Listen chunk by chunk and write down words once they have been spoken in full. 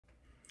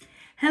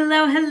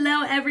Hello,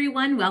 hello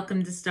everyone.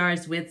 Welcome to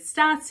Stars with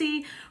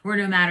Stasi, where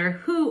no matter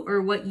who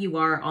or what you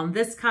are on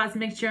this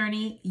cosmic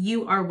journey,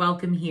 you are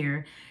welcome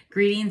here.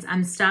 Greetings,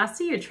 I'm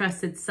Stasi, your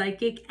trusted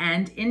psychic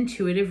and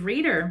intuitive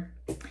reader.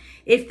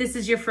 If this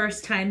is your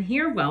first time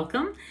here,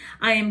 welcome.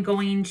 I am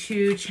going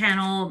to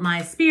channel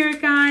my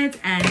spirit guides,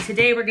 and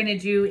today we're going to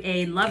do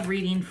a love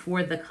reading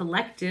for the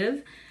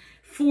collective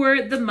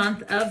for the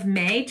month of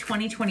May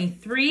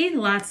 2023.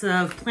 Lots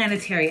of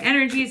planetary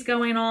energies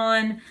going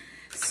on.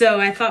 So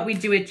I thought we'd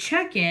do a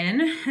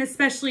check-in,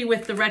 especially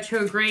with the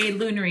retrograde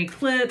lunar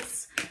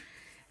eclipse.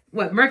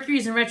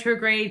 Mercury's in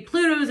retrograde,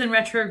 Pluto's in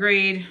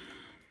retrograde.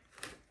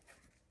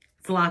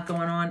 It's a lot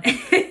going on.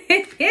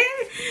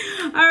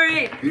 All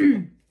right.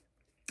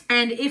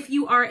 And if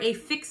you are a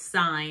fixed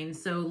sign,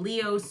 so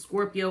Leo,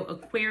 Scorpio,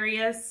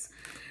 Aquarius,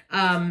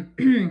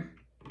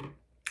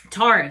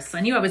 Taurus.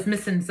 I knew I was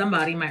missing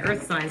somebody, my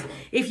earth signs.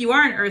 If you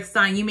are an earth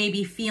sign, you may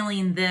be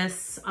feeling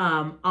this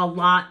a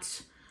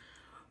lot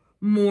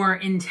more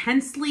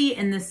intensely,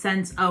 in the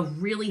sense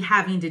of really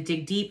having to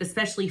dig deep.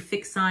 Especially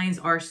fixed signs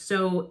are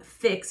so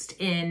fixed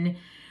in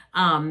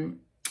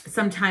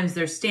sometimes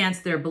their stance,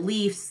 their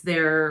beliefs,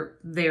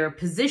 their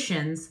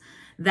positions,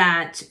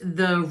 that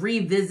the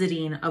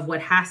revisiting of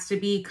what has to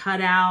be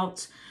cut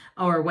out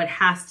or what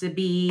has to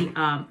be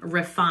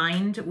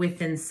refined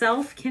within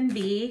self can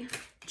be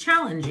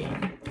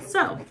challenging.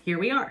 So here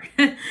we are.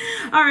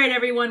 All right,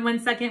 everyone, 1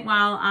 second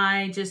while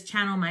I just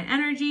channel my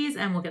energies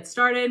and we'll get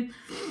started.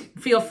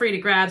 Feel free to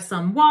grab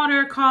some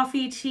water,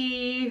 coffee,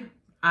 tea.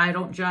 I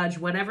don't judge,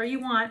 whatever you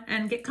want,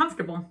 and get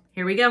comfortable.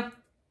 Here we go.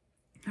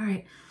 All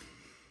right.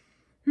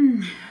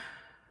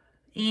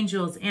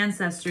 Angels,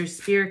 ancestors,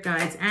 spirit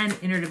guides, and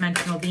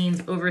interdimensional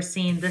beings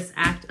overseeing this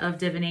act of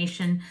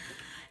divination,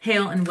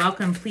 hail and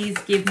welcome. Please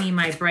give me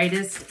my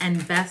brightest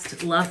and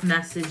best love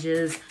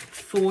messages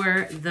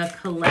for the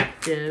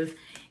collective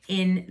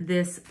in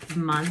this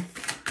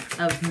month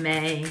of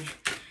May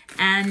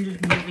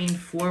and moving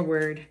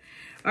forward.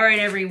 All right,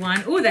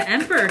 everyone. Oh, the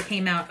Emperor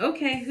came out.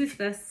 Okay, who's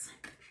this?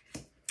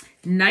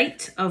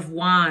 Knight of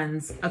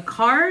Wands, a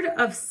card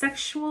of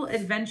sexual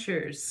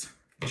adventures.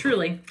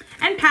 Truly.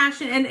 And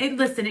passion. And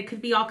listen, it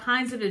could be all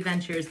kinds of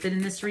adventures, but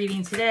in this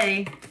reading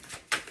today,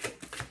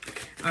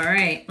 all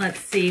right, let's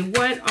see.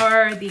 What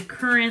are the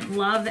current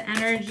love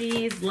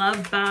energies,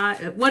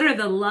 what are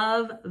the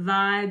love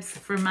vibes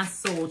for my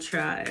soul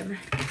tribe?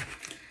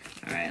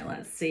 All right,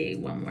 let's see.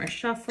 One more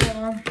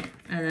shuffle,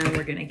 and then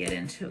we're going to get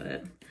into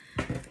it.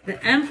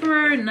 The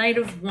Emperor, Knight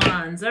of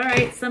Wands. All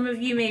right, some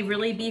of you may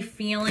really be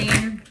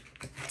feeling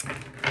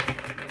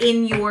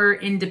in your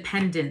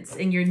independence,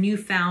 in your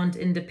newfound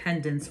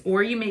independence,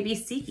 or you may be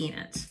seeking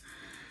it.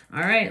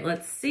 All right,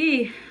 let's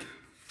see.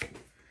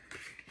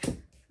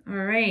 All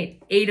right,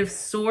 Eight of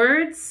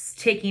Swords,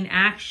 taking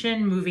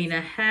action, moving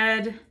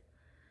ahead.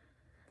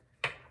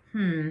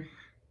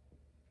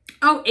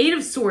 Oh, Eight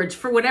of Swords.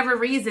 For whatever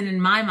reason,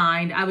 in my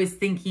mind, I was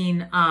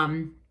thinking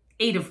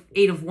Eight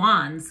of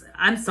Wands.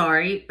 I'm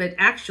sorry, but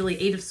actually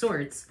Eight of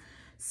Swords.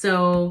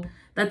 So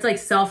that's like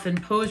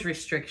self-imposed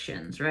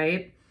restrictions,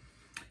 right?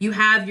 You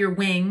have your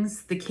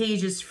wings, the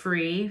cage is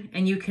free,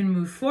 and you can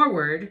move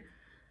forward,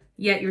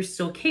 yet you're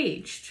still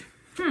caged.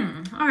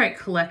 All right,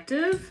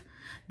 collective.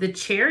 The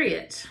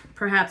Chariot,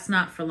 perhaps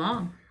not for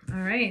long.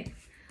 All right.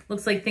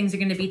 Looks like things are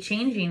going to be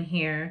changing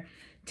here.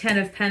 10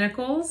 of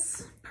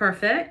Pentacles,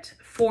 perfect.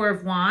 4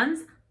 of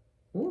Wands.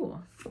 Ooh.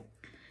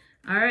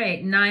 All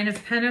right, 9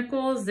 of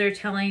Pentacles. They're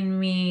telling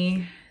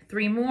me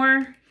 3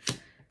 more.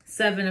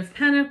 7 of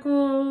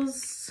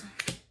Pentacles.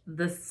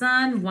 The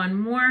Sun, 1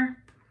 more.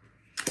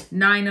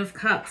 9 of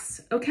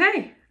Cups.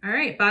 Okay. All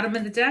right, bottom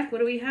of the deck, what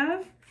do we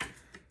have?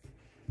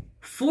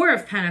 4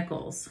 of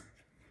Pentacles.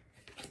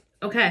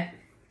 Okay.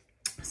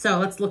 So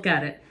let's look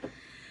at it.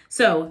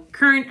 So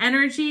current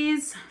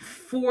energies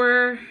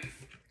for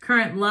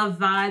current love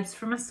vibes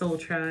from a soul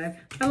tribe.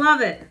 I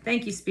love it.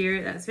 Thank you,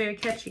 Spirit. That's very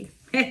catchy.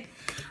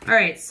 All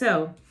right.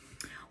 So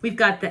we've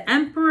got the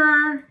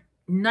Emperor,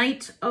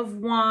 Knight of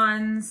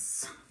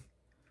Wands,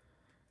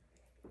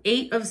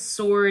 8 of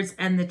Swords,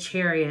 and the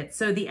Chariot.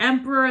 So the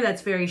Emperor,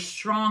 that's very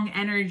strong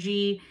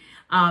energy.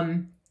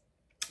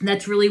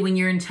 That's really when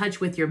you're in touch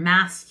with your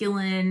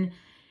masculine.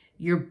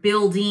 You're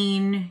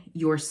building,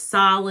 you're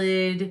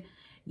solid,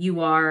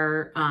 you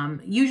are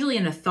usually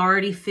an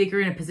authority figure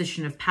in a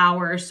position of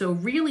power. So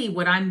really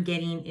what I'm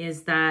getting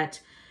is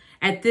that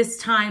at this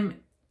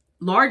time,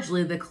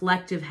 largely the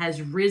collective has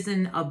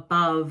risen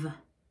above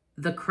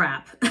the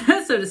crap,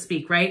 so to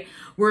speak, right?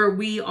 Where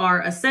we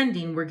are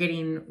ascending,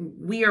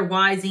 we are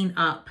wising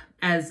up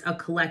as a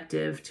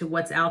collective to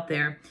what's out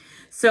there.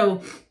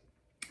 So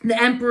the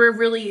Emperor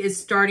really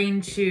is starting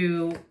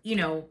to,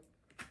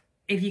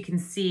 if you can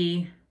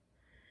see,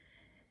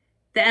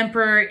 the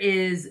Emperor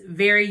is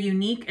very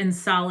unique and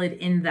solid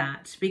in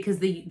that, because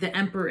the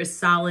Emperor is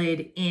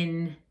solid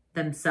in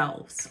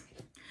themselves.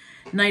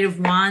 Knight of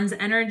Wands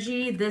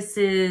energy. This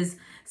is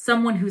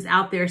someone who's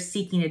out there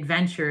seeking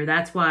adventure.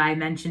 That's why I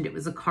mentioned it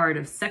was a card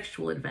of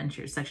sexual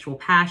adventure, sexual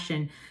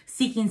passion,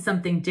 seeking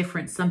something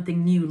different,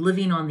 something new,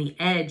 living on the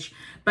edge.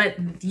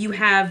 But you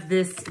have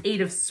this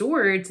Eight of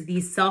Swords,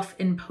 these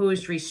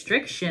self-imposed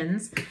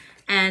restrictions,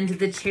 and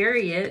the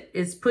Chariot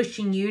is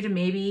pushing you to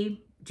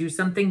maybe do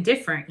something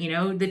different. You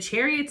know, the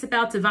Chariot's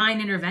about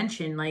divine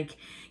intervention, like,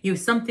 you know,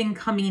 something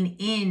coming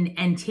in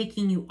and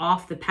taking you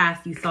off the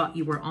path you thought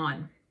you were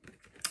on.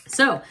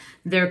 So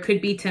there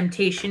could be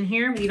temptation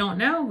here. We don't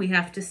know. We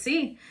have to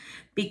see.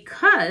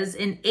 Because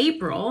in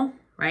April,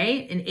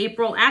 right? In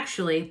April,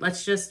 actually,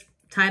 let's just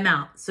time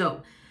out.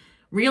 So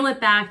reel it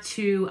back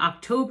to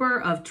October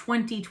of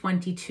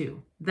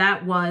 2022.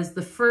 That was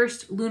the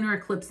first lunar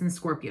eclipse in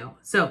Scorpio.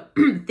 So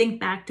think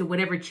back to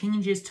whatever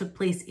changes took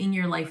place in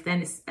your life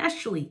then,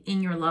 especially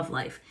in your love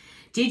life.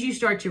 Did you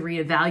start to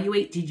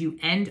reevaluate? Did you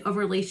end a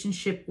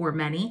relationship or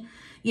many?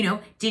 You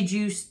know, did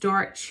you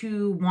start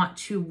to want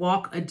to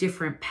walk a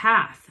different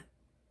path?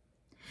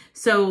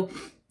 So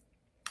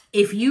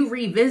if you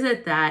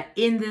revisit that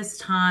in this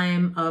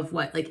time of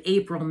what, like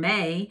April,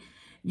 May,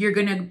 you're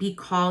going to be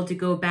called to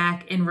go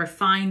back and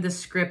refine the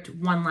script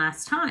one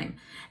last time.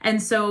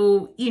 And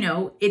so, you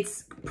know,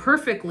 it's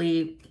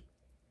perfectly,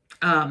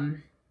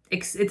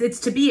 it's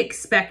to be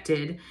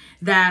expected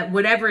that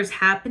whatever is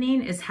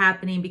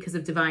happening because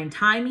of divine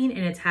timing,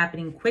 and it's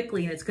happening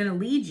quickly, and it's going to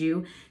lead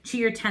you to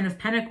your 10 of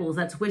Pentacles.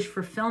 That's wish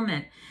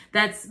fulfillment.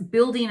 That's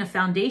building a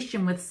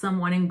foundation with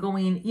someone and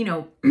going, you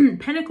know,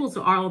 Pentacles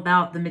are all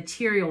about the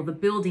material, the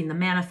building, the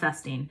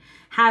manifesting,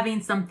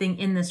 having something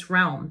in this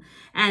realm.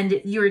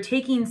 And you're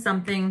taking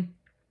something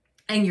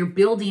and you're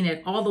building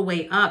it all the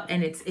way up,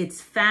 and it's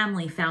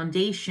family,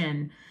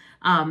 foundation,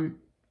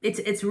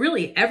 it's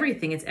really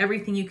everything. It's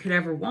everything you could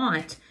ever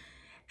want.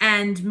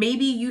 And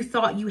maybe you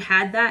thought you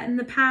had that in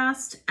the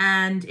past,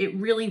 and it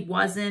really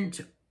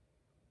wasn't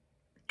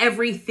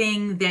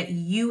everything that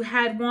you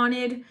had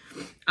wanted.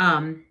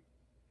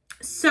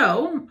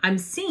 So I'm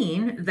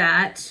seeing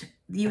that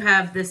you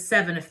have this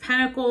 7 of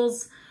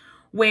Pentacles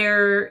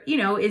where, you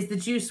know, is the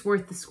juice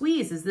worth the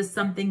squeeze? Is this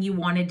something you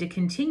wanted to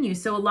continue?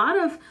 So a lot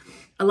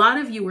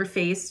of you were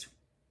faced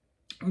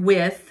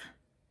with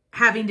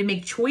having to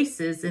make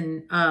choices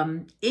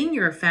in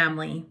your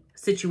family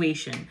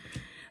situation.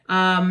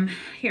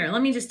 Here,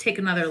 let me just take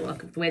another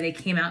look at the way they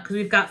came out, because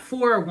we've got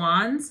 4 of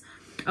Wands,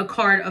 a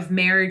card of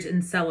marriage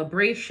and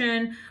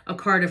celebration, a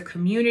card of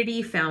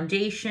community,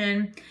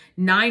 foundation,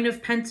 9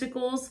 of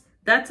Pentacles.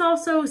 That's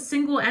also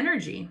single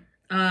energy.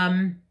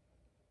 9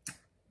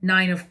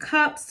 of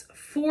Cups,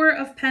 4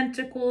 of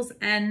Pentacles,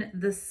 and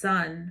the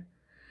Sun.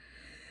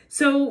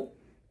 So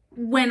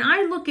when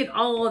I look at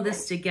all of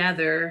this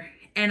together,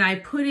 and I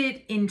put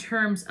it in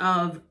terms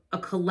of a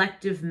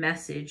collective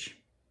message,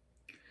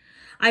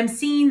 I'm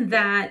seeing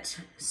that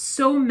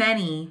so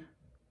many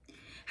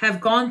have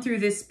gone through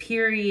this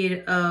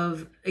period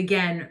of,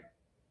 again,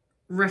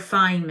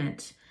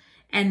 refinement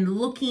and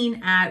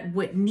looking at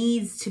what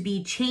needs to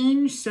be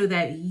changed so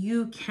that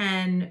you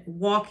can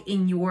walk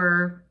in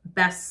your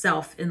best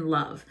self in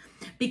love.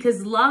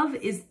 Because love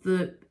is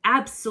the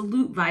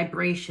absolute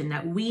vibration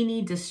that we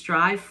need to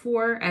strive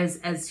for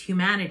as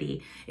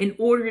humanity in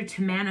order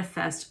to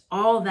manifest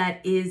all that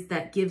is,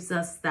 that gives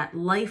us that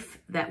life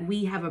that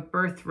we have a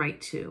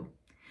birthright to.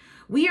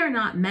 We are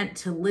not meant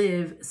to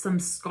live some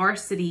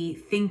scarcity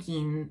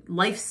thinking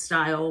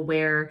lifestyle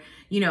where,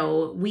 you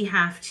know, we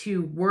have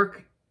to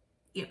work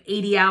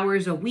 80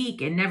 hours a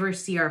week and never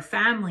see our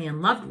family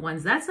and loved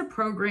ones. That's a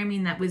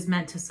programming that was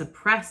meant to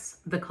suppress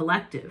the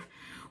collective.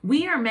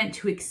 We are meant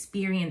to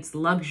experience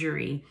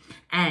luxury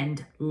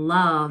and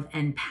love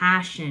and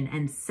passion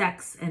and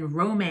sex and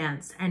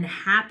romance and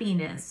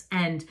happiness.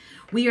 And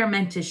we are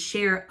meant to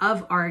share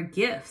of our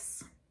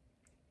gifts.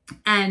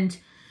 And,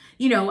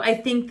 you know, I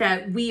think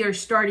that we are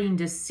starting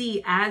to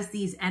see, as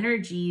these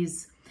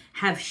energies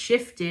have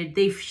shifted,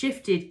 they've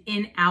shifted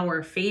in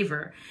our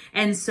favor.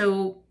 And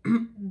so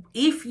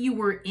if you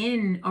were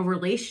in a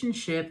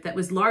relationship that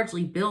was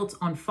largely built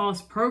on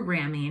false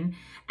programming,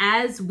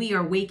 as we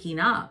are waking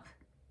up,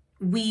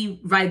 we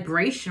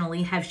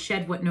vibrationally have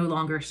shed what no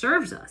longer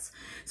serves us.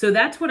 So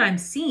that's what I'm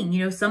seeing.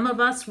 You know, some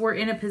of us were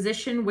in a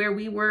position where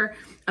we were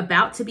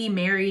about to be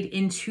married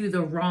into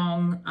the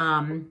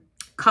wrong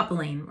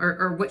coupling,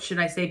 or what should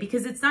I say?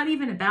 Because it's not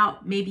even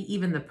about maybe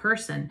even the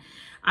person.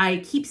 I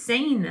keep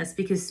saying this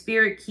because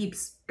Spirit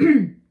keeps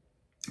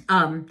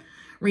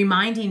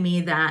reminding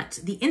me that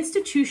the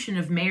institution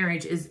of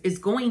marriage is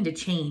going to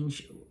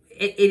change.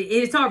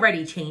 It's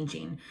already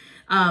changing,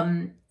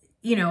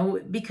 you know,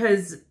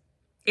 because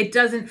it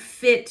doesn't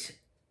fit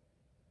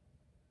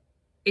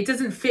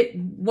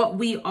what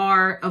we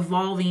are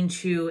evolving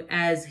to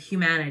as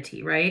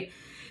humanity, right?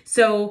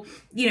 So,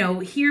 you know,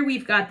 here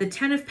we've got the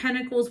 10 of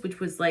Pentacles, which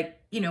was like,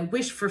 you know,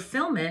 wish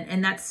fulfillment,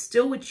 and that's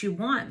still what you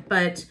want.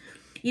 But,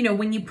 you know,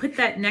 when you put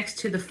that next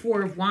to the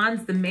 4 of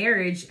Wands, the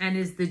marriage, and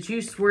is the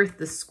juice worth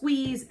the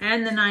squeeze,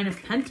 and the 9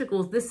 of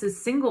Pentacles, this is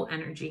single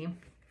energy.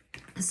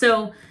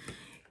 So,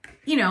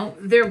 you know,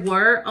 there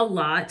were a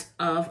lot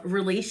of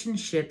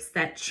relationships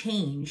that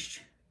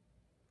changed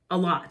a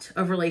lot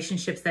of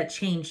relationships that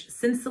changed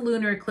since the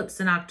lunar eclipse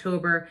in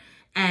October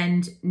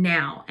and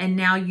now. And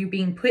now you're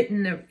being put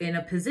in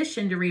a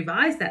position to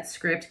revise that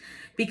script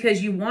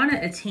because you want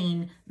to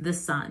attain the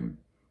sun,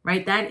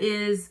 right? That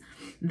is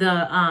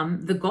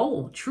the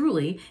goal,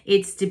 truly.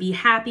 It's to be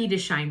happy, to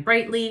shine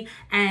brightly,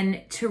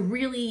 and to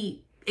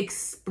really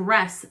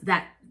express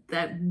that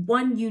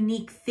one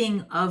unique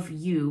thing of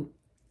you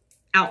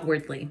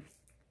outwardly.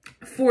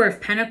 Four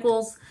of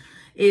Pentacles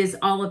is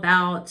all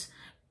about,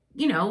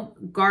 you know,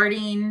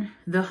 guarding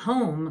the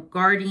home,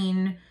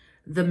 guarding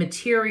the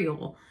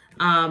material.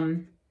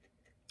 And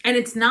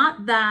it's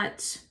not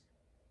that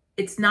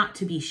it's not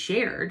to be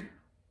shared,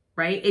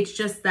 right? It's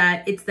just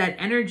that it's that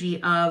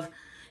energy of,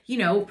 you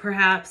know,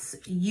 perhaps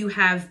you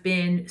have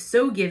been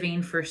so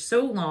giving for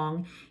so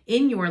long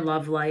in your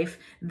love life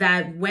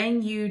that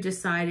when you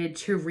decided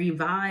to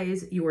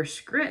revise your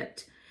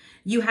script,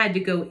 you had to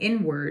go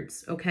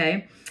inwards,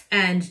 okay?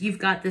 And you've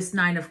got this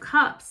 9 of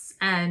Cups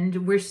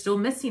and we're still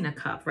missing a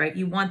cup, right?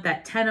 You want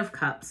that 10 of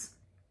Cups.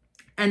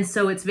 And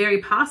so it's very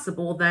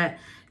possible that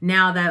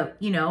now that,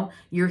 you know,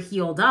 you're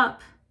healed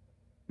up,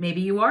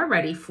 maybe you are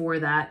ready for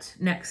that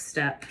next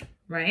step,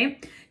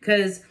 right?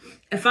 Because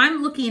if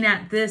I'm looking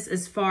at this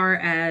as far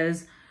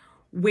as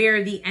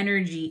where the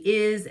energy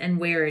is and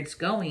where it's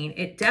going,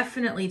 it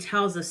definitely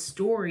tells a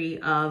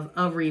story of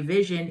a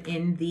revision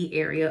in the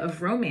area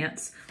of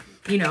romance,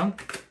 you know,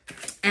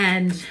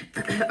 and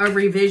a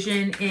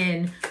revision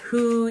in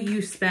who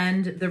you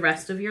spend the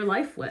rest of your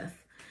life with.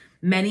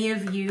 Many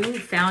of you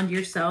found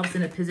yourselves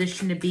in a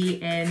position to be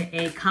in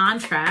a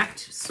contract,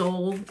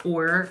 soul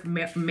or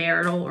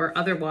marital or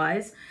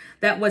otherwise,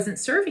 that wasn't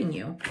serving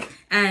you.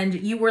 And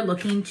you were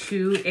looking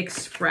to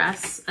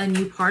express a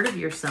new part of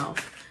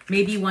yourself,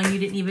 maybe one you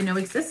didn't even know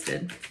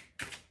existed.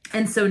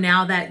 And so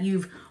now that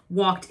you've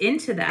walked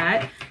into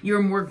that,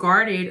 you're more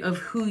guarded of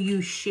who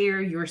you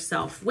share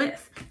yourself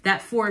with.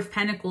 That 4 of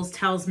Pentacles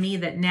tells me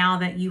that now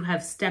that you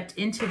have stepped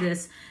into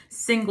this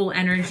single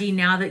energy,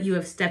 now that you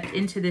have stepped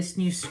into this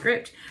new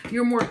script,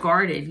 you're more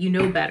guarded, you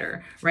know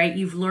better, right?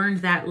 You've learned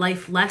that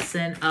life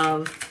lesson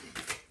of,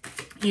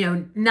 you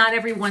know, not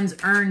everyone's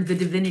earned the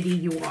divinity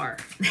you are,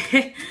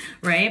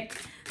 right?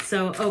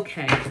 So,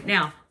 okay,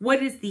 now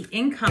what is the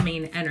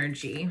incoming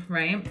energy,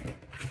 right?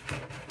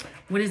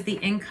 What is the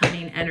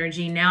incoming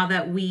energy now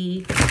that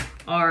we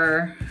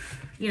are,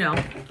 you know,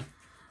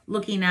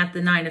 looking at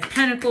the 9 of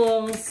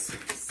Pentacles,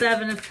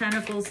 7 of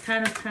Pentacles,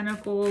 10 of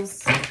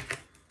Pentacles?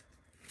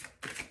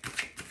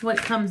 What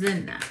comes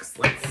in next?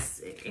 Let's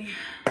see.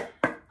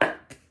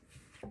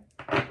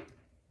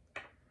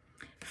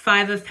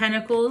 5 of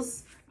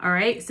Pentacles. All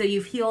right, so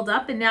you've healed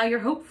up and now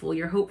you're hopeful.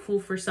 You're hopeful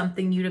for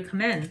something new to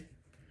come in.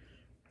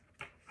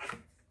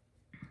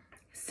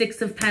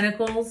 6 of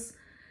Pentacles.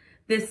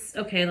 This,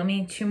 okay, let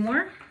me, 2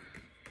 more.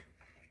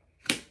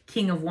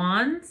 King of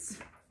Wands.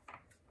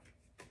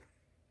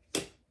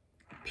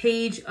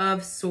 Page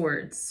of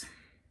Swords.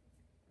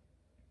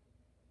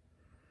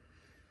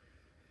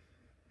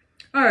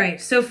 All right,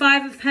 so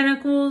 5 of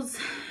Pentacles,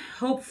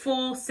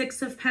 hopeful,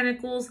 6 of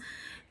Pentacles.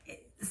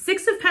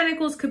 6 of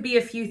Pentacles could be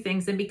a few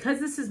things. And because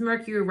this is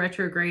Mercury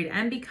retrograde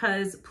and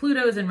because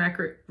Pluto's in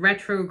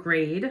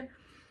retrograde,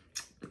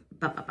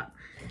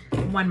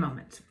 one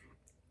moment.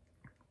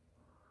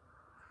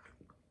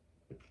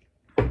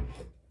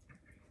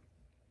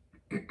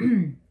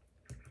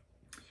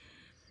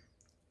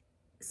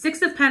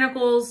 Six of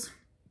Pentacles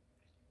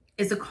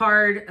is a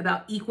card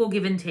about equal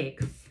give and take.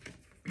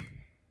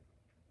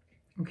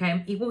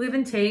 Okay, equal give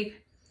and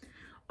take.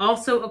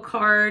 Also a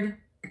card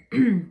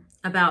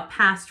about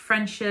past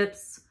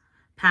friendships,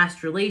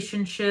 past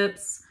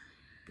relationships.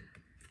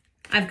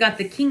 I've got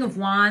the King of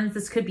Wands.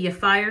 This could be a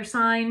fire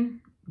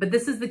sign, but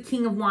this is the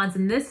King of Wands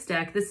in this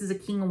deck. This is a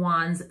King of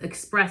Wands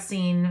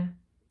expressing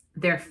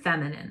their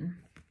feminine.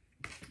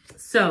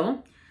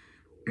 So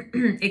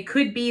it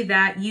could be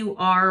that you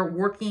are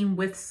working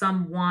with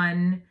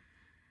someone,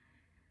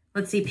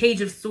 let's see, Page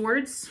of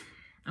Swords,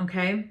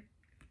 okay?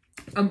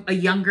 A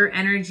younger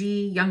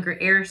energy, younger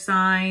air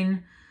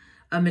sign,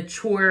 a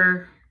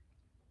mature,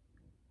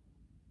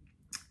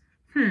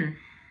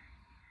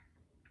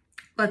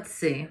 let's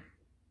see.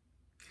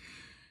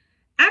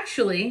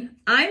 Actually,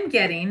 I'm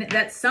getting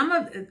that some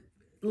of,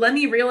 let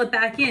me reel it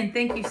back in.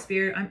 Thank you,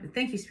 Spirit.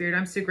 Thank you, Spirit.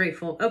 I'm so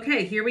grateful.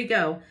 Okay, here we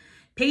go.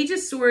 Page of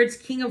Swords,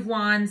 King of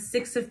Wands,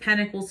 6 of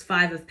Pentacles,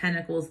 5 of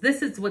Pentacles.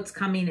 This is what's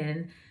coming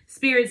in.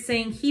 Spirit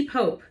saying, keep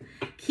hope.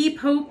 Keep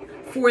hope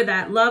for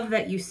that love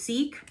that you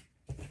seek,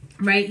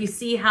 right? You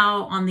see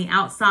how on the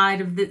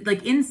outside of the,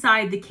 like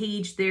inside the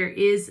cage, there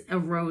is a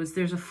rose.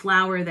 There's a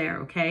flower there,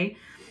 okay?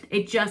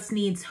 It just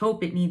needs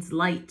hope. It needs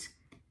light.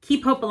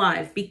 Keep hope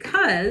alive,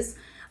 because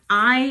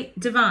I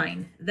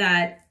divine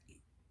that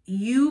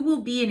you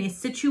will be in a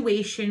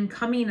situation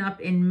coming up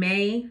in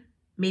May,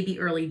 maybe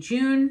early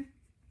June,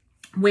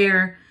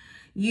 where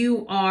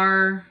you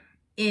are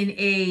in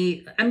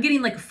a, I'm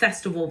getting like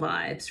festival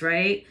vibes,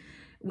 right?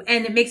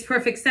 And it makes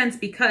perfect sense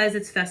because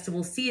it's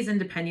festival season,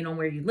 depending on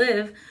where you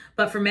live.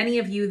 But for many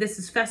of you, this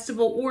is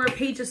festival or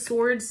Page of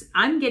Swords.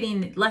 I'm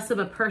getting less of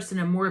a person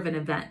and more of an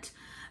event.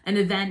 An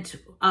event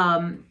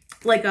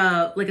like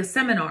a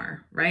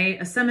seminar, right?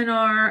 A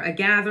seminar, a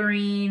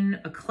gathering,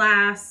 a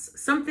class,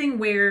 something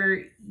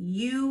where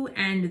you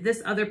and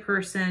this other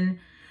person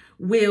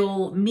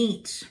will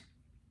meet.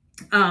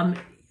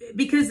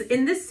 Because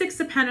in this Six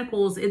of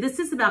Pentacles, this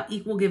is about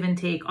equal give and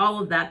take,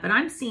 all of that. But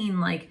I'm seeing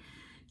like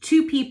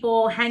two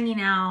people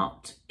hanging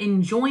out,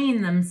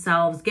 enjoying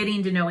themselves,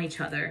 getting to know each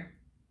other.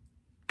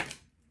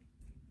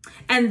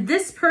 And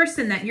this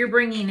person that you're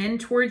bringing in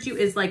towards you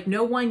is like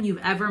no one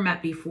you've ever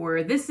met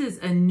before. This is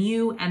a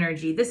new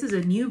energy. This is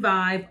a new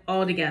vibe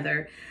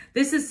altogether.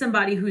 This is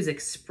somebody who's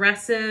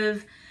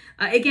expressive.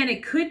 Again,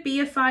 it could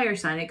be a fire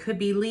sign. It could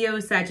be Leo,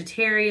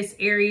 Sagittarius,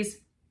 Aries.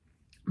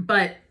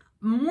 But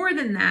more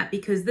than that,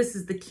 because this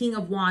is the King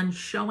of Wands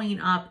showing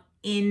up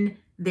in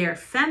their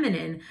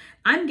feminine,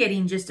 I'm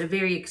getting just a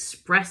very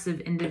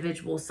expressive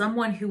individual,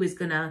 someone who is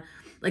gonna,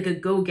 like a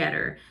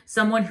go-getter,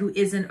 someone who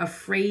isn't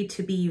afraid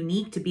to be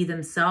unique, to be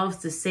themselves,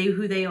 to say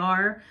who they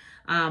are.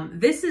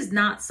 This is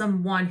not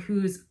someone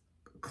who's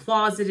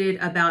closeted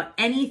about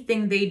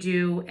anything they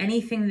do,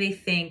 anything they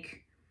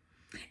think.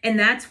 And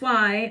that's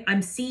why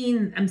I'm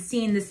seeing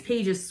this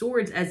Page of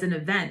Swords as an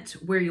event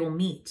where you'll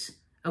meet,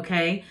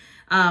 okay?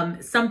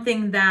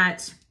 Something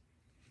that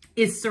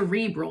is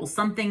cerebral,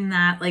 something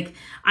that, like,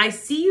 I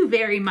see you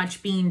very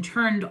much being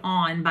turned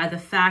on by the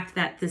fact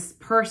that this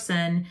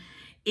person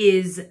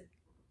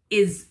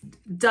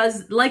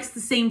likes the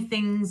same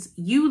things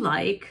you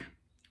like,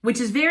 which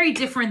is very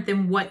different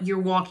than what you're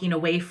walking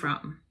away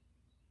from.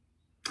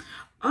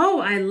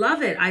 Oh, I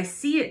love it. I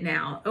see it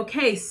now.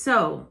 Okay,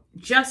 so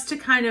just to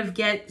kind of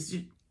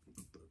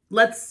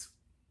let's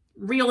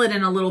reel it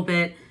in a little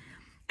bit.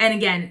 And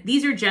again,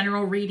 these are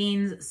general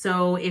readings,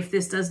 so if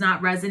this does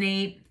not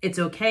resonate, it's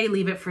okay,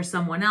 leave it for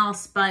someone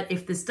else. But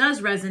if this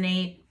does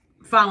resonate,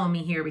 follow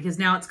me here because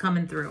now it's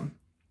coming through.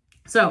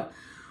 So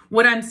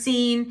what I'm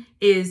seeing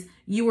is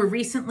you were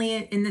recently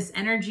in this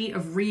energy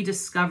of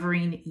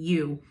rediscovering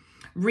you,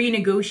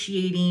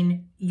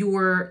 renegotiating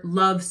your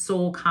love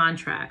soul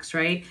contracts,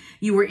 right?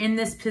 You were in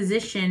this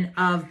position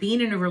of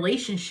being in a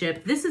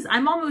relationship.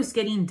 I'm almost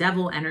getting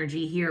devil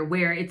energy here,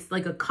 where it's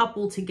like a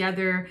couple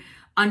together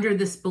under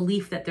this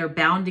belief that they're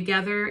bound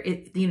together,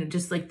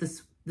 just like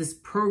this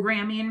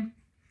programming.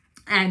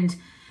 And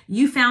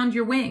you found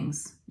your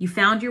wings. You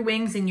found your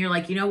wings and you're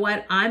like, you know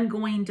what? I'm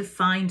going to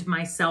find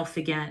myself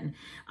again.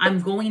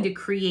 I'm going to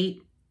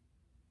create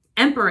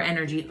Emperor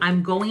energy.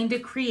 I'm going to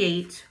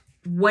create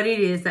what it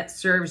is that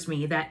serves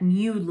me, that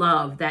new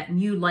love, that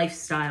new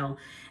lifestyle.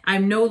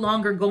 I'm no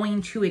longer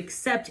going to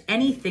accept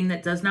anything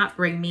that does not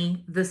bring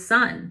me the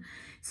sun.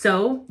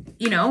 So,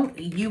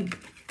 you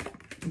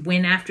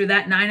went after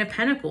that Nine of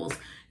Pentacles.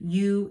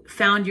 You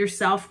found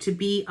yourself to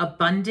be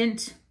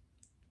abundant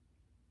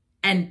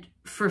and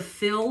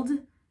fulfilled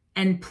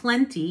and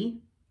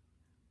plenty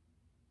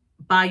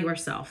by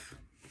yourself.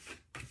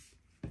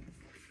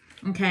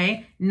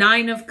 Okay,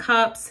 Nine of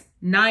Cups,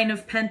 Nine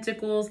of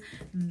Pentacles.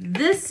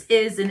 This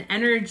is an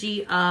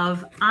energy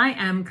of I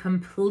am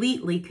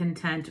completely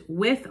content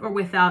with or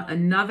without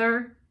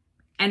another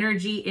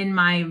energy in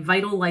my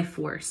vital life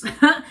force,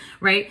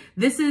 right?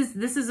 This is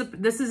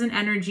an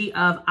energy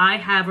of I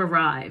have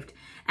arrived.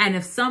 And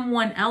if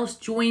someone else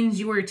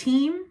joins your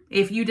team,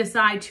 if you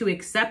decide to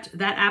accept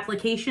that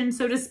application,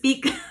 so to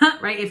speak,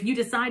 right? If you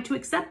decide to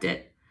accept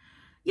it,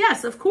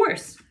 yes, of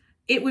course,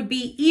 it would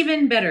be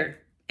even better.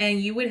 And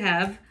you would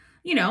have,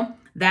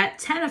 that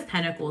 10 of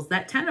Pentacles,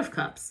 that 10 of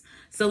Cups.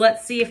 So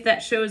let's see if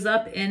that shows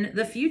up in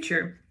the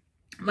future.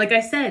 Like I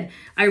said,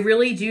 I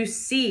really do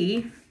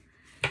see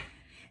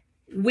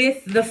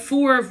with the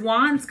Four of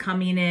Wands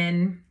coming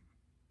in,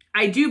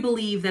 I do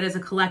believe that as a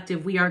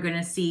collective, we are going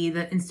to see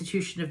the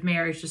institution of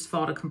marriage just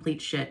fall to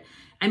complete shit.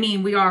 I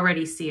mean, we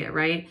already see it,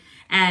 right?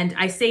 And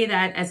I say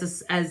that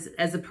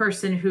as a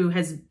person who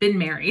has been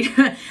married.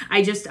 And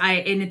it's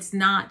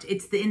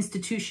the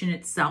institution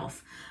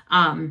itself.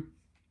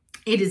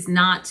 It is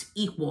not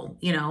equal,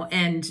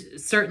 and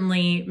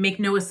certainly make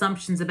no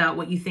assumptions about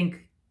what you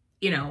think,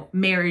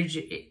 marriage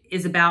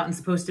is about and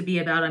supposed to be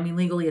about. I mean,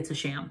 legally it's a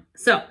sham.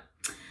 So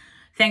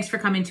thanks for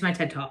coming to my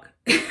TED Talk.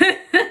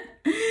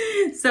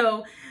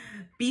 So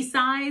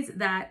besides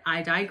that,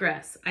 I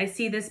digress. I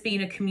see this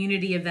being a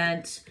community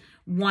event,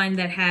 one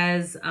that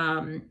has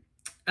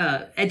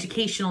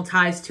educational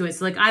ties to it.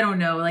 So like, I don't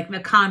know, like a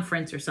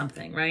conference or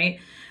something, right?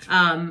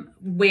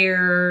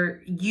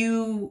 Where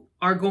you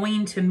are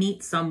going to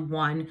meet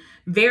someone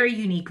very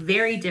unique,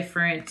 very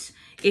different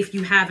if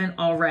you haven't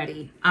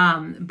already.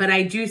 But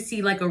I do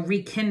see like a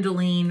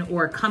rekindling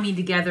or coming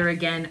together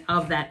again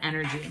of that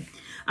energy.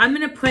 I'm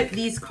going to put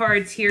these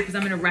cards here because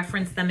I'm going to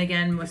reference them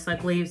again, most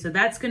likely. So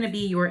that's going to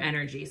be your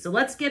energy. So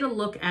let's get a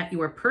look at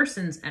your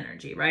person's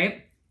energy,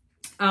 right?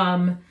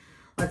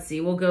 Let's see.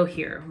 We'll go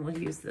here. We'll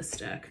use this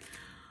deck.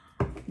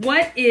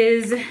 What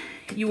is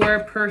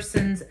your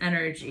person's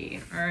energy?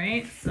 All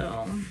right.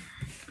 So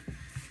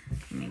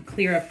let me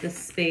clear up this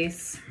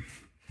space.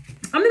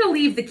 I'm going to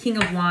leave the King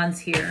of Wands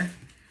here.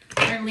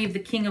 I'm going to leave the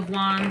King of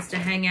Wands to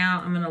hang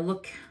out. I'm going to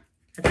look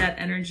at that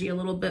energy a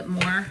little bit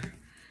more.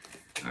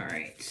 All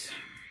right.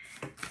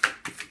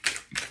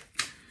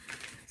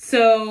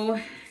 So,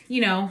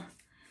 you know,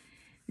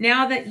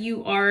 now that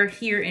you are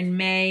here in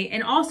May,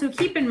 and also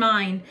keep in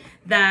mind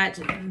that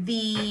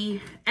the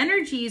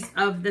energies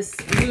of this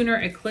lunar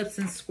eclipse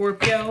in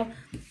Scorpio,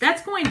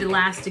 that's going to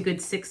last a good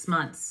 6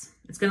 months.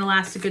 It's going to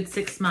last a good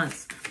 6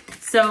 months.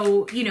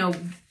 So, you know,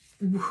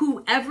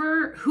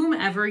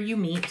 whomever you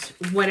meet,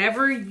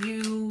 whatever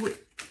you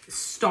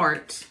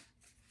start,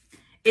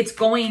 it's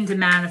going to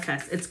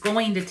manifest. It's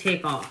going to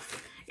take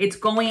off. It's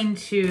going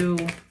to,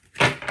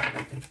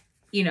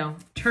 you know,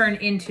 turn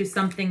into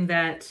something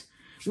that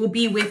will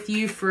be with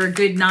you for a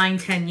good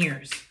 9-10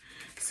 years.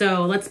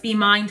 So let's be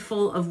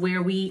mindful of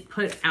where we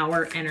put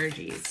our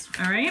energies.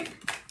 All right.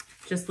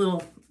 Just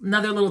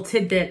another little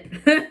tidbit.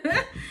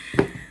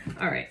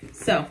 All right.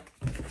 So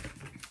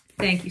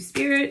thank you,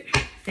 Spirit.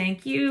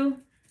 Thank you.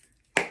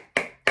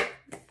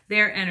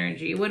 Their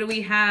energy. What do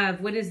we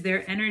have? What is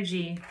their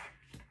energy?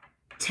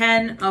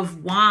 10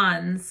 of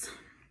Wands.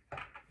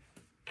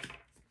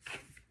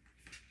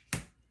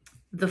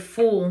 The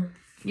Fool.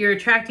 You're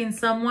attracting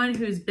someone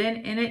who's been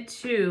in it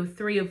too.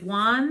 3 of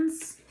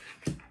Wands.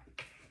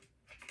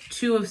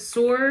 2 of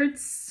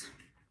Swords.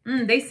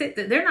 They say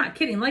that they're not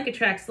kidding. Like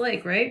attracts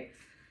like, right?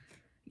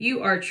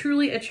 You are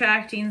truly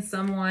attracting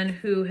someone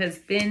who has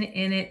been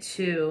in it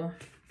too.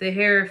 The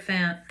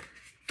Hierophant.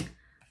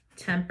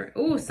 Temper.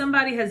 Oh,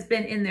 somebody has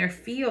been in their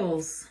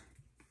feels.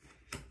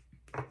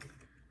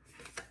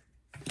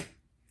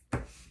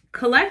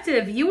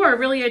 Collective, you are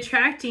really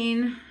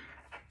attracting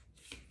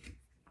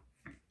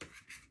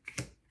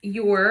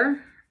your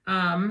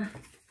 2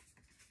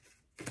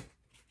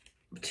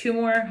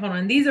 more. Hold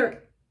on.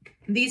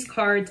 These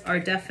cards are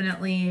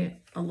definitely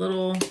a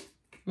little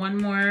one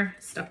more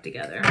stuck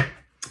together.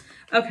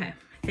 Okay.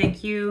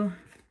 Thank you.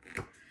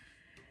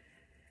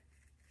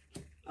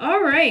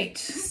 All right.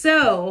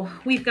 So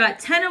we've got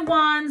 10 of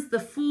Wands, the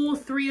Fool,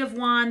 3 of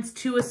Wands,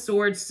 2 of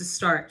Swords to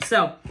start.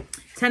 So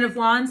 10 of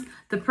Wands,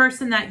 the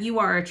person that you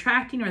are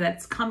attracting or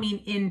that's coming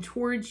in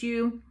towards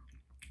you,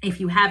 if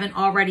you haven't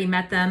already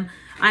met them,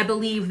 I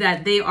believe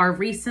that they are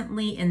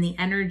recently in the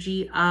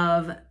energy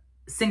of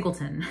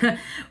singleton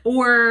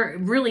or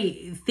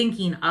really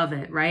thinking of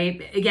it,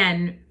 right?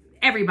 Again,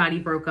 everybody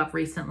broke up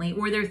recently,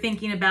 or they're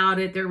thinking about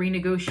it. They're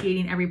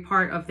renegotiating every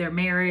part of their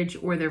marriage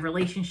or their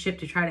relationship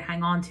to try to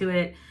hang on to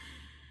it.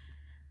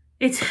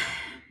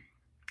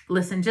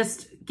 Listen,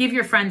 just give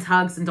your friends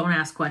hugs and don't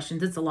ask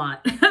questions. It's a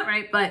lot,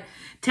 right? But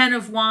 10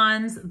 of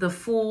Wands, the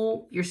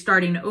Fool, you're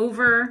starting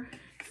over.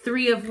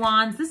 3 of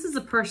Wands, this is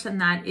a person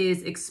that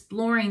is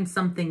exploring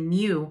something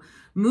new,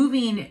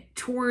 moving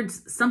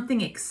towards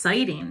something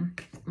exciting,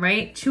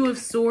 right? 2 of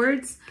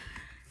Swords,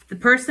 the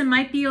person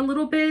might be a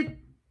little bit,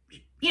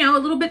 you know, a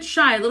little bit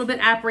shy, a little bit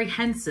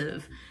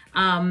apprehensive.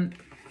 I'm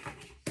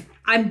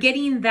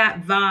getting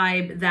that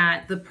vibe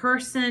that the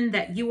person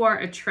that you are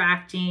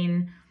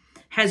attracting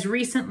has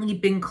recently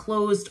been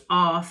closed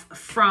off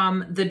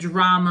from the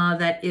drama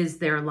that is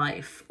their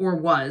life, or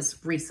was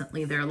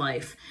recently their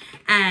life.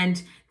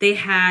 And they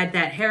had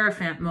that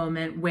Hierophant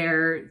moment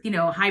where, you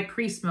know, High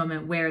Priest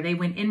moment where they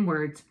went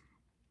inwards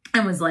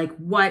and was like,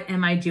 what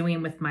am I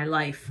doing with my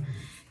life?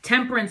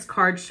 Temperance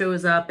card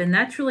shows up, and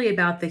that's really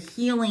about the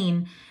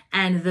healing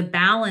and the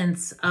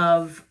balance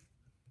of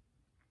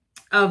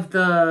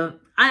the,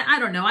 I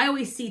don't know. I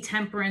always see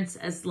Temperance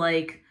as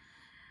like,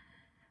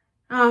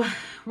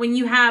 when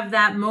you have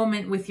that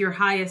moment with your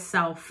highest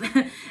self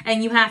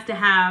and you have to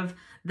have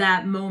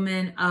that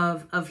moment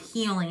of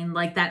healing,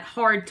 like that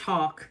hard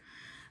talk.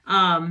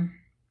 You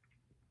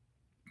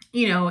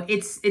know,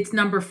 it's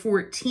number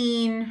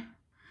 14,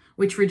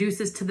 which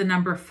reduces to the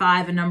number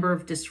 5, a number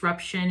of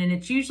disruption. And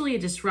it's usually a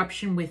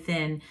disruption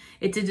within.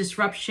 It's a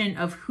disruption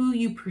of who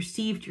you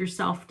perceived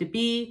yourself to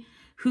be,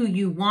 who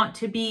you want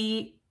to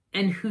be,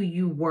 and who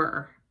you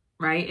were,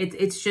 right?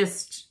 It's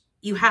just,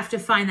 you have to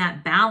find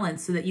that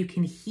balance so that you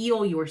can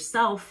heal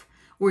yourself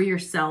or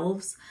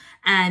yourselves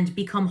and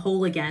become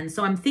whole again.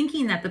 So I'm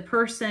thinking that the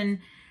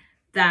person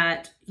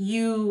that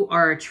you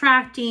are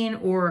attracting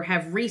or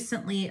have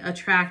recently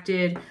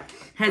attracted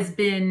has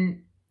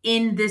been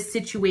in this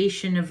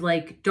situation of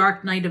like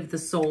dark night of the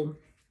soul.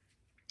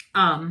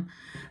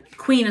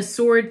 Queen of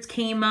Swords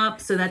came up.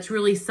 So that's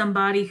really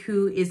somebody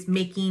who is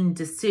making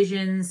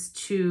decisions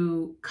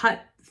to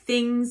cut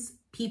things,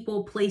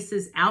 people,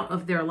 places out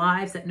of their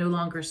lives that no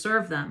longer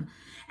serve them.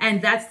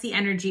 And that's the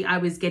energy I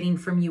was getting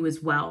from you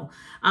as well.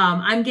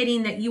 I'm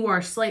getting that you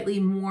are slightly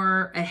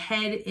more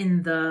ahead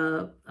in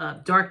the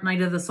dark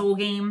night of the soul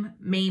game.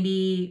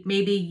 Maybe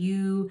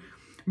you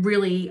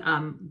really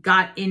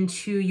got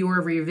into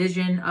your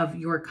revision of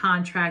your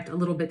contract a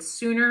little bit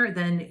sooner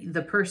than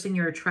the person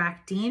you're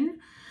attracting.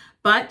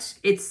 But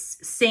it's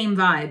same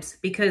vibes,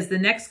 because the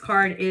next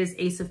card is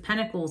Ace of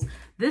Pentacles.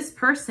 This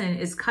person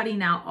is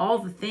cutting out all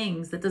the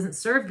things that doesn't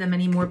serve them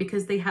anymore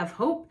because they have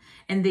hope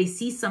and they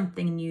see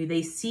something new.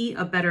 They see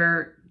a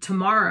better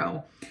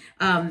tomorrow.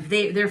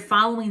 They're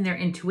following their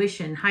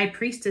intuition, high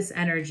priestess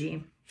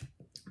energy,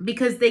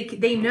 because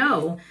they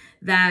know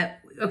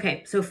that,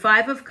 okay, so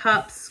 5 of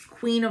Cups,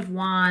 Queen of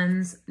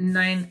Wands,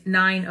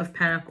 9 of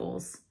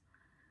Pentacles.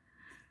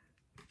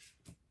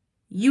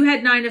 You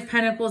had 9 of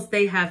Pentacles,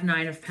 they have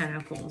 9 of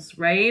Pentacles,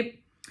 right?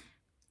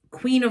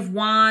 Queen of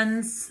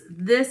Wands,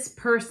 this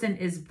person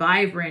is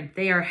vibrant.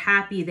 They are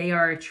happy. They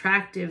are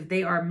attractive.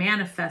 They are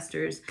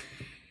manifestors.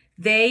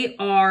 They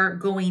are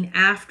going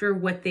after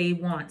what they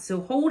want.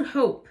 So hold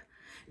hope,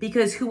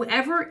 because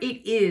whoever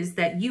it is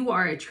that you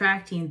are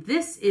attracting,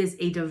 this is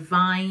a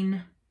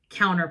divine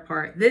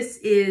counterpart. This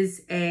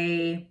is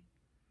a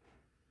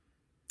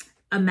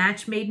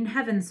match made in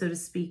heaven, so to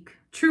speak.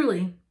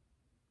 Truly,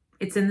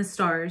 it's in the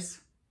stars.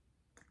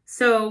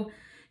 So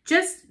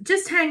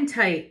just hang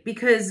tight,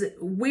 because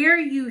where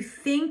you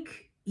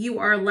think you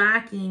are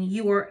lacking,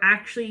 you are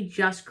actually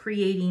just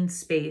creating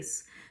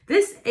space.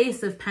 This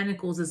Ace of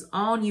Pentacles is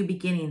all new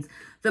beginnings.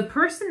 The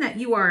person that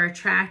you are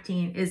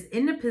attracting is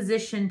in a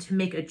position to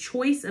make a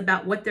choice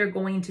about what they're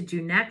going to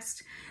do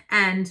next.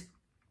 And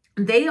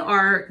they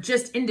are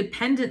just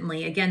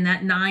independently, again,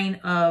 that 9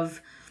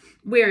 of,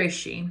 where is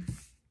she?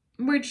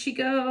 Where'd she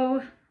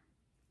go?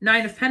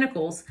 9 of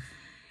Pentacles.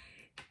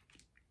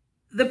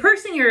 The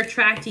person you're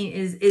attracting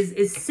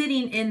is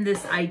sitting in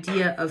this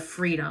idea of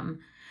freedom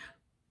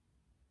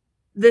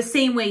the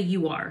same way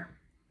you are.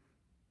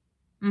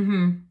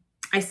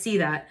 I see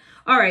that.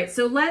 All right,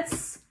 so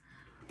let's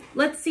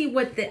see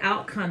what the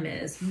outcome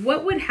is.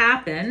 What would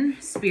happen,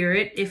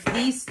 Spirit, if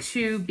these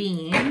two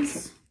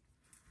beings,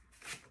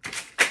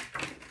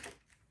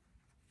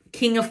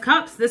 King of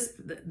Cups, this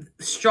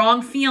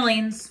strong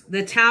feelings,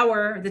 the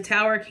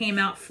Tower came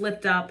out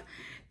flipped up.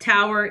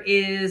 Tower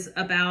is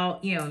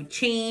about, you know,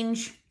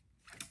 change,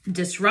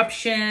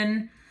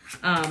 disruption.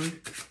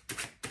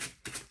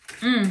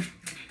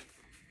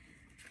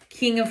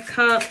 King of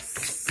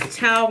Cups,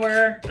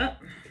 Tower. Oh.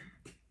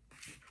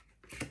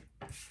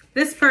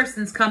 This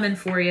person's coming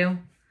for you.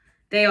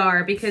 They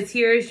are, because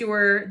here's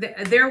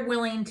they're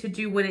willing to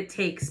do what it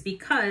takes,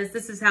 because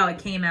this is how it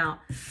came out.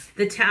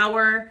 The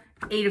Tower,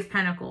 8 of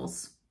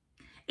Pentacles.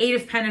 8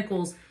 of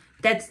Pentacles.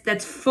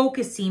 That's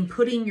focusing,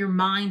 putting your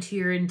mind to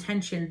your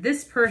intention.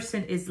 This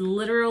person is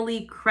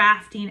literally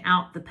crafting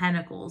out the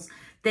pentacles.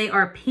 They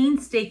are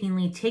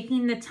painstakingly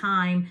taking the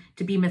time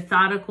to be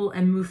methodical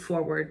and move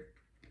forward.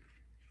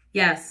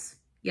 Yes,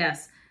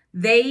 yes.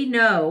 They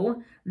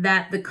know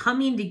that the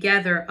coming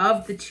together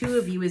of the two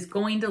of you is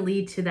going to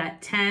lead to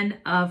that 10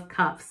 of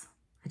Cups.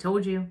 I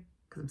told you,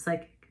 because I'm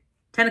psychic.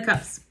 10 of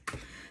Cups.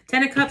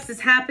 10 of Cups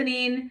is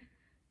happening.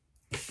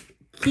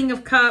 King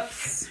of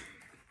Cups.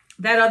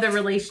 That other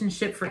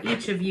relationship for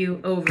each of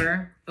you,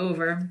 over.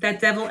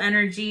 That devil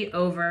energy,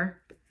 over.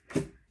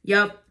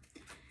 Yup.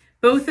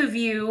 Both of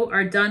you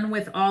are done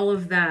with all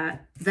of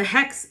that. The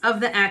hex of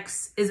the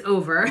X is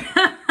over.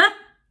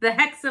 The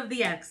hex of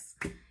the X.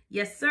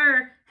 Yes,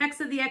 sir.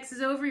 Hex of the X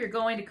is over. You're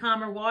going to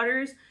calmer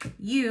waters.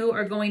 You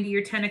are going to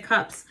your 10 of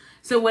Cups.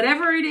 So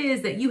whatever it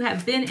is that you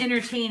have been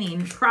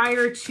entertaining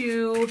prior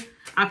to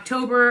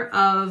October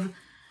of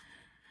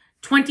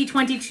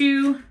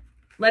 2022,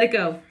 let it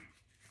go.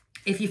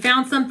 If you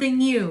found something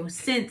new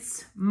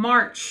since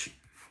March,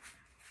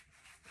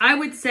 I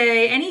would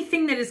say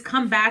anything that has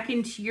come back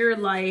into your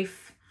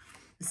life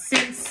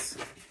since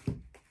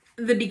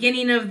the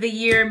beginning of the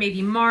year,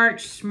 maybe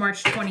March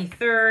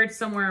 23rd,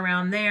 somewhere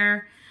around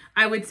there.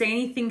 I would say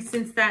anything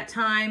since that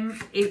time,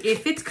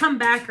 if it's come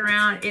back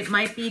around, it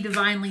might be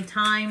divinely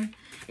timed.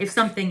 If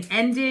something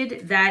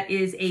ended, that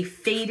is a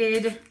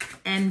fated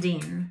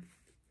ending.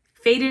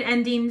 Fated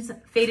endings,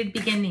 fated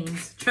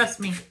beginnings. Trust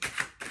me.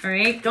 All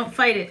right, don't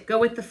fight it. Go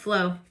with the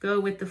flow. Go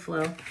with the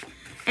flow.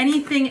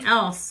 Anything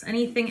else?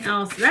 Anything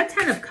else? That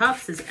 10 of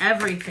Cups is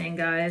everything,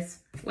 guys.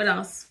 What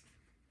else?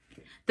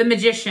 The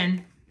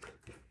Magician.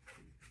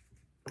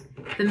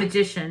 The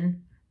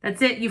Magician.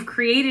 That's it. You've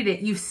created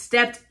it. You've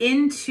stepped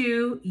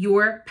into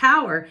your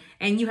power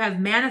and you have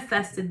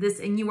manifested this,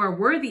 and you are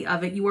worthy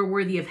of it. You are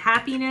worthy of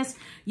happiness.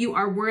 You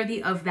are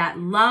worthy of that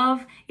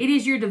love. It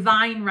is your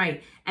divine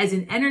right as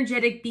an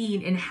energetic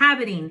being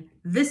inhabiting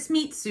this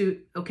meat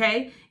suit,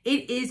 okay?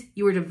 It is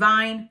your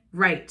divine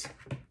right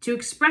to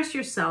express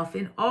yourself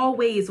in all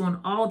ways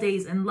on all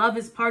days, and love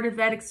is part of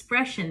that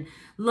expression.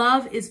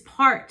 Love is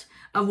part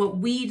of what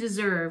we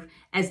deserve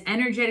as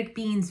energetic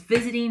beings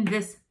visiting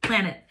this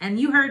planet. And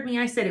you heard me,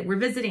 I said it, we're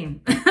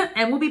visiting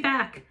and we'll be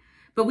back.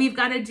 But we've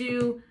got to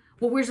do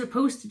what we're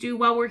supposed to do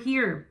while we're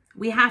here.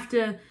 We have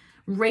to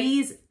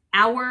raise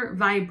our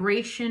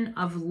vibration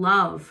of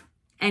love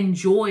and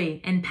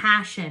joy and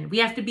passion. We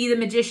have to be the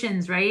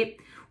magicians, right?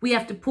 We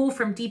have to pull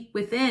from deep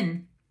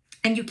within.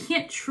 And you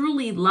can't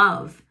truly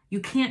love. You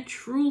can't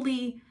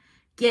truly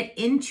get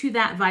into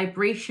that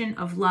vibration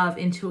of love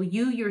until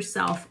you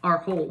yourself are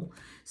whole.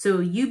 So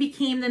you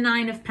became the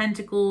 9 of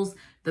Pentacles.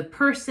 The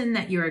person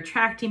that you're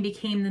attracting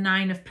became the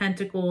 9 of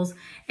Pentacles.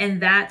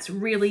 And that's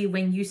really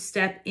when you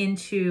step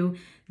into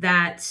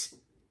that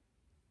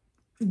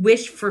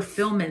wish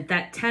fulfillment,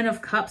 that 10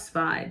 of Cups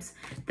vibes,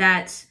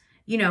 that,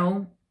 you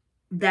know,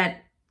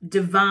 that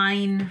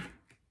divine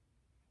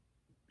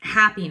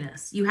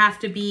happiness. You have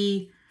to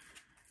be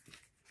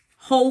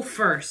whole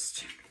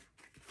first,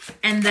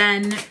 and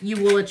then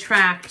you will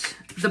attract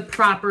the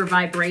proper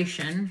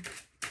vibration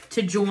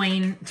to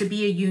join, to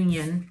be a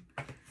union,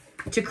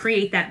 to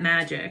create that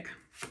magic.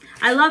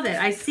 I love it.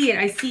 I see it.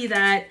 I see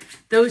that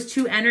those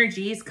two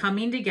energies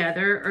coming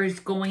together is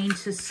going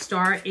to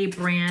start a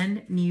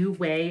brand new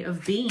way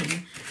of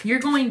being. You're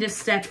going to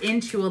step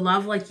into a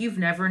love like you've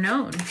never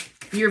known.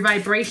 Your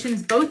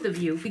vibrations, both of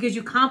you, because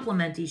you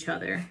complement each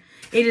other.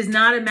 It is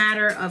not a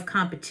matter of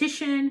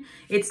competition.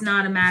 It's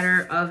not a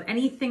matter of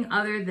anything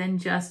other than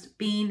just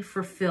being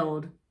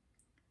fulfilled.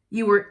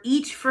 You were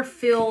each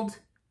fulfilled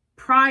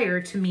prior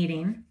to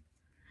meeting,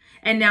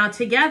 and now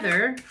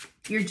together,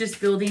 you're just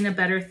building a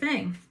better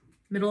thing.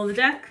 Middle of the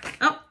deck.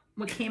 Oh,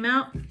 what came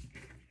out?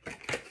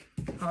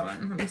 Hold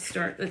on, let me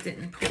start. That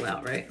didn't pull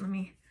out right. Let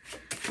me,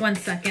 1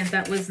 second.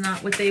 That was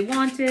not what they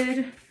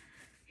wanted.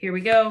 Here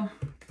we go.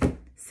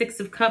 6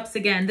 of Cups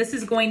again. This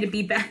is going to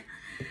be bad.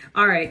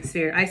 All right,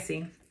 Spirit, I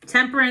see.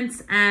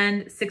 Temperance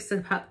and 6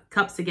 of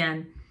Cups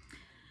again.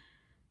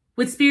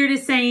 What Spirit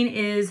is saying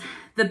is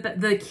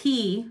the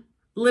key,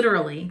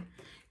 literally,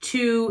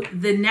 to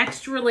the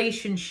next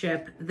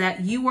relationship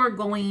that you are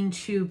going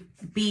to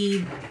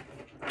be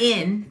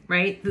in,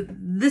 right?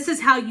 This is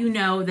how you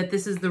know that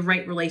this is the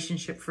right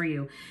relationship for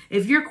you.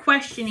 If you're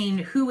questioning,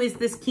 who is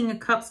this King of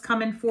Cups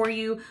coming for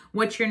you?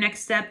 What's your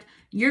next step?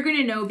 You're going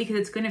to know because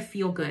it's going to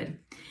feel good.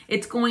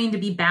 It's going to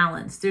be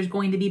balanced. There's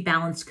going to be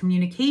balanced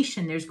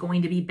communication. There's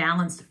going to be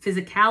balanced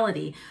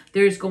physicality.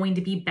 There's going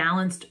to be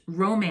balanced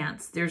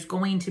romance. There's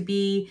going to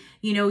be,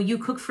 you know, you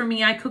cook for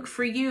me, I cook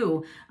for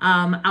you.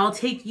 I'll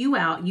take you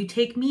out. You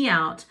take me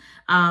out.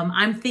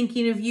 I'm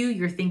thinking of you.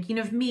 You're thinking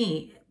of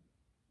me.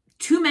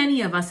 Too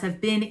many of us have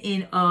been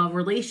in a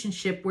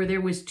relationship where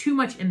there was too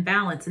much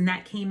imbalance, and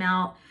that came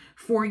out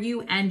for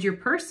you and your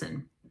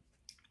person.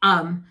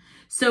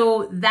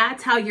 So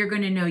that's how you're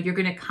going to know. You're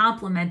going to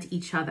complement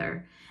each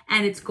other,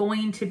 and it's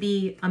going to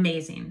be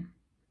amazing.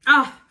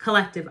 Oh,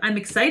 collective. I'm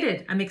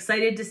excited. I'm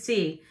excited to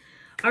see.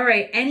 All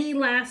right. Any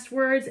last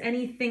words?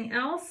 Anything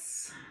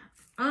else?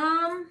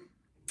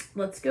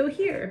 Let's go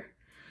here.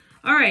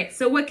 All right.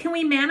 So what can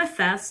we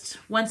manifest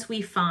once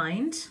we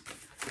find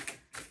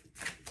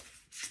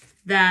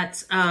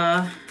that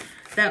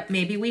that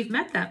maybe we've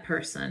met that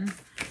person?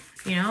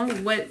 You know,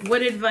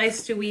 what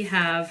advice do we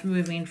have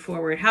moving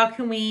forward? How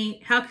can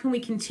we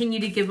continue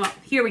to give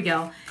off, here we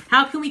go.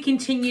 How can we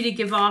continue to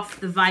give off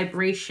the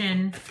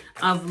vibration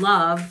of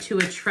love to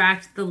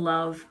attract the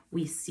love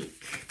we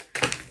seek?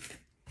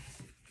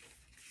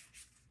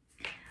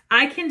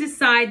 I can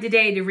decide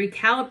today to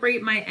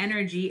recalibrate my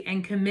energy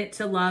and commit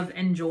to love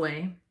and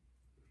joy.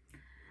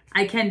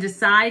 I can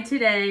decide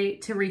today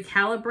to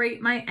recalibrate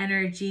my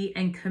energy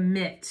and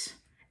commit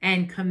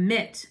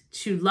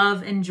to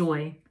love and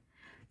joy.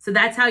 So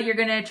that's how you're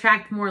going to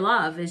attract more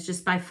love, is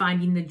just by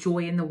finding the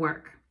joy in the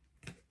work.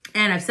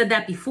 And I've said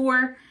that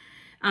before.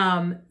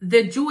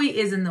 The joy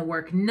is in the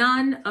work.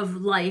 None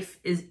of life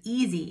is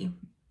easy,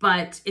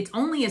 but it's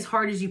only as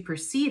hard as you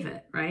perceive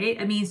it, right?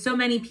 I mean, so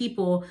many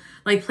people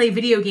like play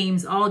video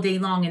games all day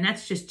long, and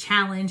that's just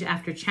challenge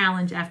after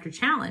challenge after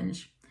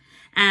challenge.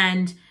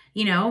 And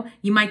you know,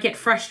 you might get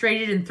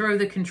frustrated and throw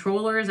the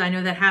controllers. I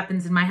know that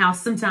happens in my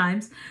house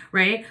sometimes,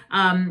 right?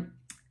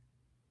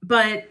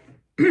 But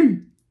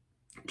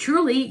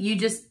truly, you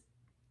just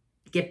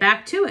get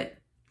back to it.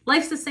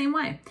 Life's the same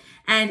way.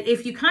 And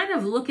if you kind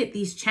of look at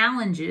these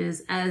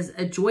challenges as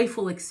a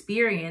joyful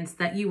experience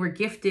that you were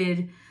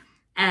gifted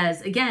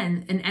as,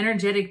 again, an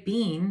energetic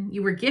being,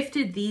 you were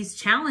gifted these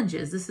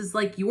challenges. This is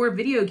like your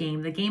video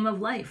game, the game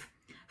of life.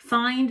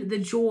 Find the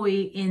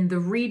joy in the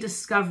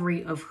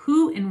rediscovery of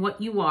who and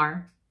what you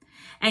are,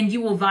 and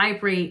you will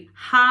vibrate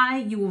high,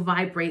 you will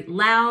vibrate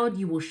loud,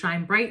 you will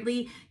shine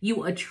brightly,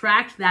 you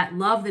attract that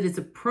love that is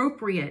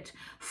appropriate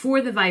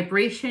for the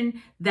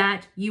vibration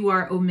that you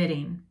are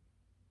omitting.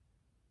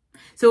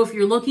 So if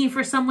you're looking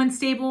for someone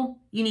stable,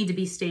 you need to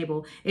be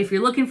stable. If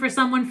you're looking for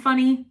someone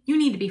funny, you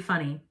need to be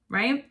funny,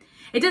 right?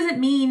 It doesn't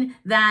mean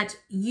that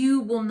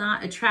you will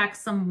not attract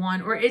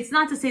someone, or it's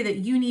not to say that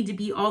you need to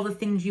be all the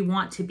things you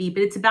want to be,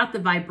 but it's about the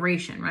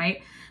vibration,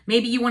 right?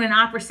 Maybe you want an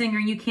opera singer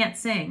and you can't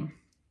sing.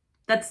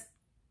 That's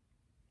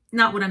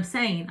not what I'm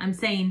saying. I'm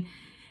saying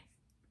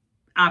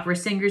opera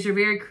singers are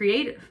very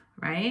creative,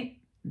 right?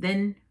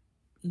 Then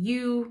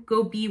you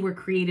go be where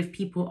creative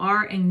people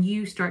are and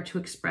you start to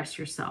express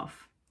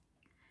yourself.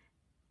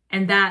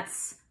 And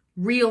that's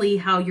really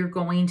how you're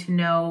going to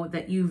know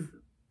that you've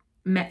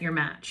met your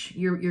match.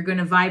 You're going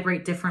to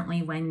vibrate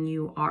differently when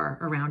you are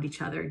around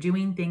each other,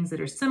 doing things that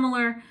are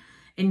similar,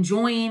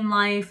 enjoying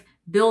life,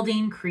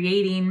 building,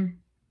 creating,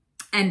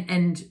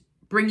 and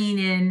bringing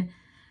in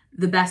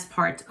the best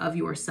parts of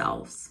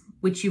yourselves,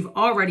 which you've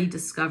already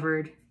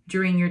discovered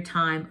during your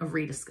time of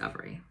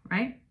rediscovery,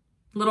 right?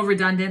 A little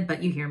redundant,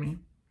 but you hear me.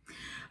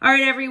 All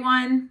right,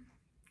 everyone.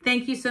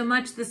 Thank you so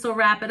much. This will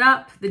wrap it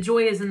up. The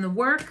joy is in the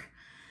work.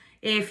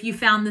 If you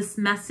found this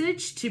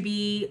message to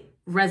be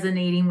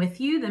resonating with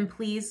you, then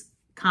please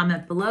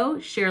Comment below,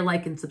 share,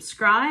 like, and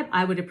subscribe.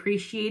 I would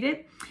appreciate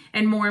it.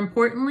 And more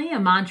importantly, a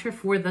mantra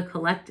for the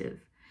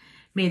collective.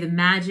 May the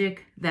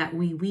magic that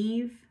we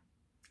weave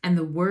and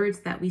the words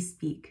that we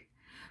speak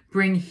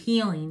bring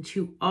healing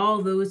to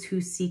all those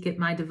who seek it,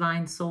 my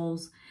divine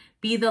souls.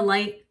 Be the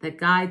light that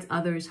guides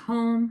others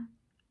home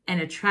and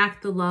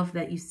attract the love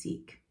that you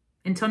seek.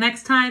 Until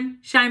next time,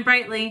 shine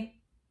brightly.